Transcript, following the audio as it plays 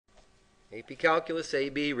AP Calculus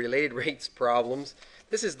AB, related rates problems.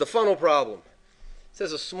 This is the funnel problem. It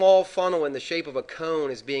says a small funnel in the shape of a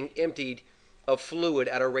cone is being emptied of fluid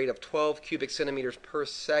at a rate of 12 cubic centimeters per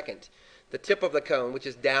second. The tip of the cone, which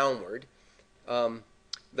is downward,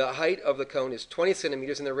 the height of the cone is 20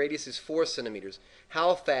 centimeters and the radius is 4 centimeters.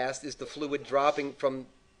 How fast is the fluid dropping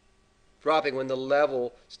when the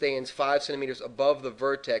level stands 5 centimeters above the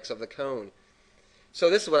vertex of the cone? So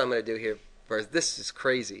this is what I'm going to do here. First, this is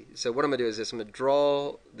crazy. So what I'm going to do is this. I'm going to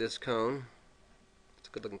draw this cone. It's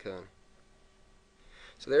a good looking cone.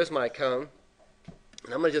 So there's my cone.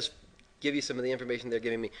 And I'm going to just give you some of the information they're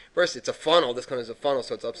giving me. First, it's a funnel. This cone is a funnel,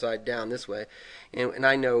 so it's upside down this way. And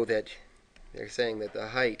I know that they're saying that the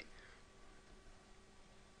height,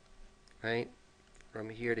 right, from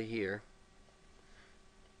here to here,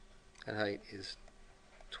 that height is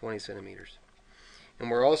 20 centimeters.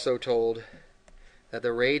 And we're also told that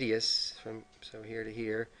the radius from here to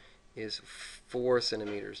here is 4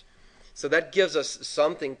 centimeters. So that gives us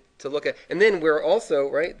something to look at. And then we're also,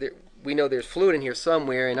 right, we know there's fluid in here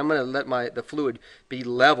somewhere, and I'm going to let the fluid be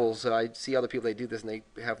level. So I see other people, they do this, and they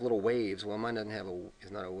have little waves. Well, mine doesn't have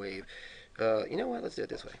is not a wave. You know what? Let's do it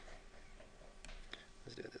this way.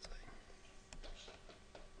 Let's do it this way.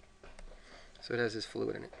 So it has this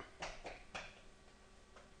fluid in it.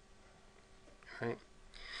 Right?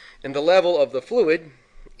 And the level of the fluid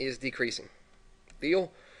is decreasing.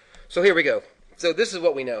 Feel? So here we go. So this is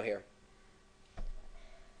what we know here.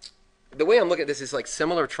 The way I'm looking at this is like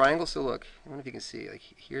similar triangles. So look, I don't know if you can see. Like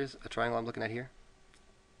here's a triangle I'm looking at here.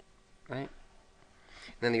 Right? And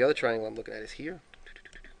then the other triangle I'm looking at is here.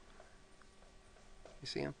 You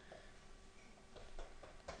see them?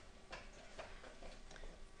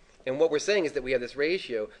 And what we're saying is that we have this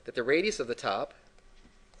ratio, that the radius of the top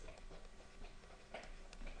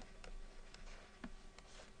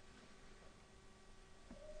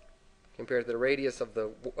compared to the radius of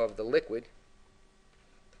the liquid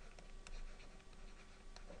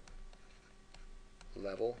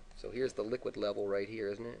level, so here's the liquid level right here,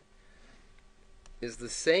 isn't it, is the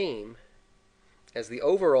same as the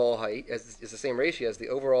overall height, is the same ratio as the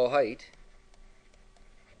overall height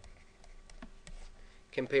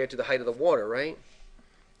compared to the height of the water, right?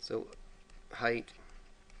 So height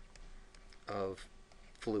of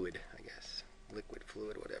fluid, I guess, liquid,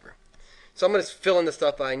 fluid, whatever. So I'm going to fill in the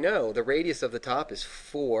stuff I know. The radius of the top is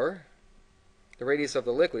 4. The radius of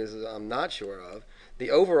the liquid is I'm not sure of.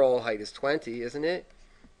 The overall height is 20, isn't it?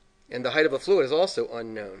 And the height of the fluid is also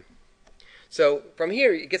unknown. So from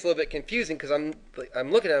here, it gets a little bit confusing because I'm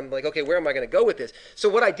looking at it, I'm like, okay, where am I going to go with this? So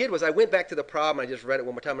what I did was I went back to the problem, I just read it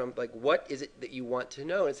one more time, and I'm like, what is it that you want to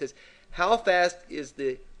know? And it says, how fast is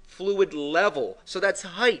the fluid level? So that's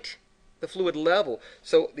height, the fluid level.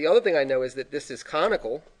 So the other thing I know is that this is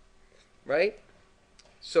conical, right?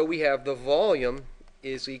 So we have the volume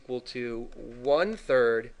is equal to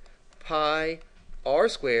 1/3 pi r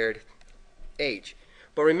squared h.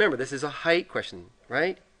 But remember, this is a height question,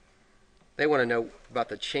 right? They want to know about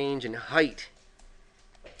the change in height.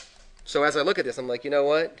 So as I look at this, I'm like, you know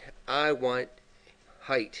what? I want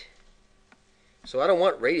height. So I don't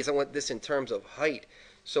want radius. I want this in terms of height.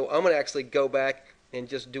 So I'm going to actually go back and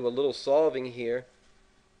just do a little solving here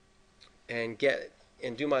and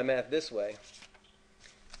do my math this way.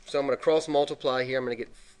 So I'm going to cross multiply here. I'm going to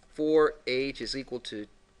get 4h is equal to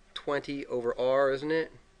 20 over r, isn't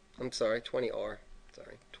it? I'm sorry, 20r.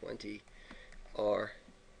 Sorry, 20r,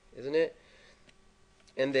 isn't it?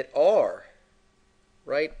 And that r,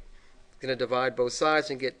 right, going to divide both sides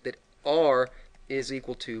and get that r is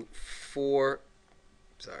equal to 4.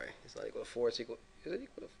 Sorry, it's not equal to 4. It's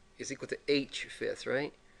equal to h fifths,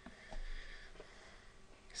 right?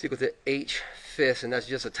 It's equal to h fifths, and that's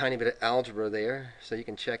just a tiny bit of algebra there, so you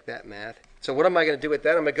can check that math. So what am I going to do with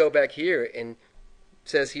that? I'm going to go back here, and it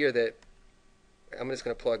says here that I'm just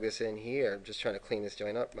going to plug this in here. I'm just trying to clean this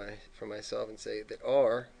joint up for myself and say that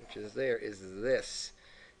r, which is there, is this,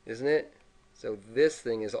 isn't it? So this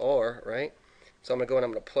thing is r, right? So I'm going to go and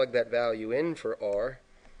I'm going to plug that value in for r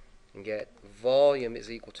and get volume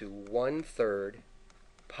is equal to 1/3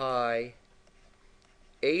 pi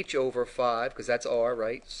h over 5, because that's r,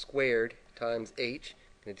 right, squared times h.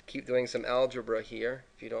 I'm going to keep doing some algebra here,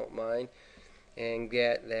 if you don't mind, and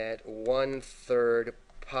get that 1/3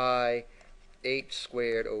 pi h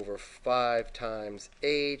squared over 5 times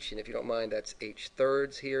h, and if you don't mind, that's h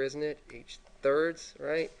thirds here, isn't it? H thirds,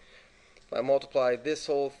 right? If I multiply this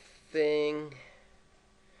whole thing,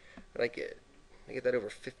 I get that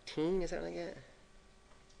over 15, is that what I get?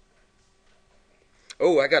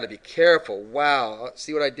 Oh, I got to be careful. Wow.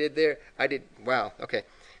 See what I did there? Wow. Okay.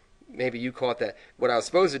 maybe you caught that. What I was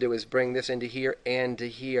supposed to do is bring this into here and to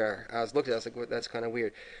here. I was looking at it, I was like, well, that's kind of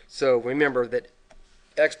weird. So remember that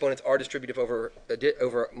exponents are distributive over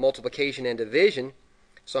multiplication and division.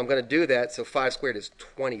 So I'm going to do that. So 5 squared is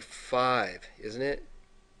 25, isn't it?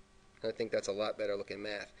 I think that's a lot better looking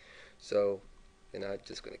math. So then I'm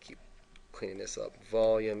just going to keep cleaning this up.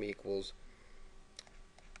 Volume equals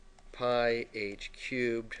pi h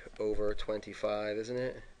cubed over 25, isn't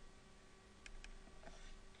it?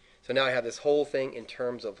 So now I have this whole thing in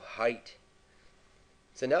terms of height.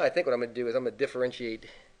 So now I think what I'm going to do is I'm going to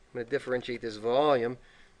differentiate this volume.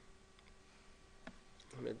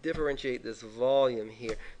 I'm going to differentiate this volume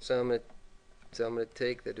here. So I'm going to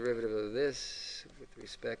take the derivative of this with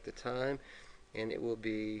respect to time, and it will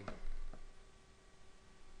be,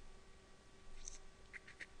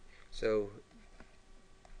 so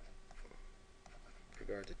with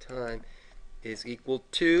regard to time is equal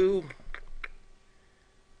to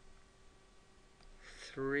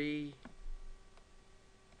 3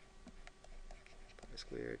 pi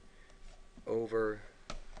squared over,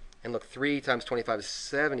 and look, 3 times 25 is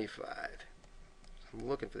 75. I'm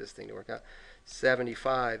looking for this thing to work out.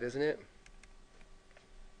 75, isn't it?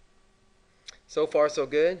 So far, so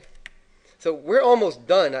good. So we're almost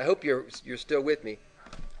done. I hope you're still with me.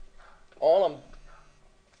 All I'm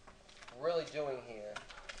really doing here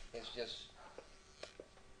is just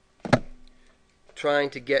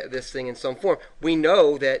trying to get this thing in some form. We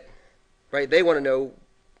know that, right, they want to know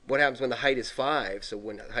what happens when the height is 5. So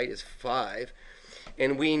when the height is 5,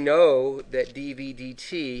 and we know that dv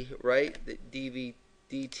dt, right, that dv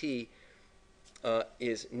dt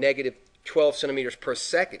is negative 12 centimeters per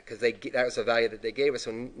second, because that was the value that they gave us.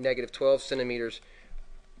 So negative 12 centimeters,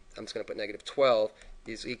 I'm just going to put negative 12,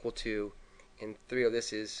 is equal to, and 3 of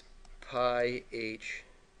this is pi h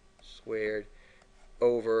squared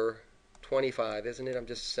over 25, isn't it? I'm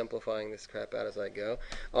just simplifying this crap out as I go.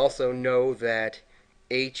 Also know that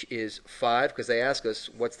h is 5, because they ask us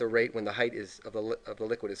what's the rate when the height is of the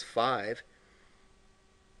liquid is 5.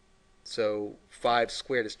 So 5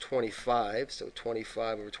 squared is 25, so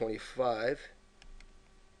 25 over 25.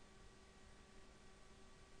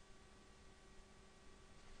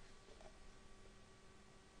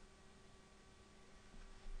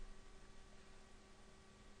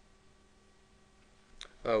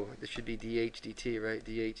 Oh, this should be dh dt, right?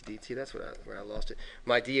 dh dt, that's where I lost it.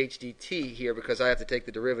 My dh dt here, because I have to take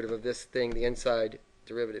the derivative of this thing, the inside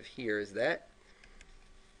derivative here is that.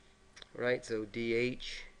 Right, so dh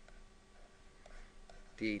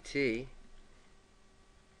dt,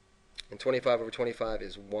 and 25 over 25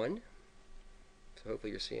 is 1. So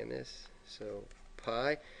hopefully you're seeing this. So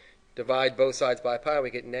pi, divide both sides by pi,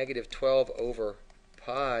 we get negative 12 over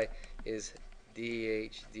pi is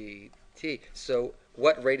dh dt. So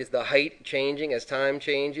what rate is the height changing as time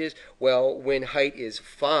changes? Well, when height is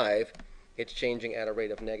 5, it's changing at a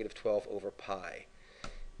rate of negative 12 over pi.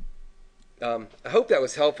 I hope that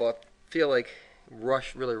was helpful. I feel like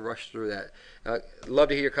really rushed through that. Love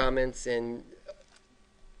to hear your comments, and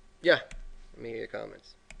yeah, let me hear your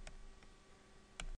comments.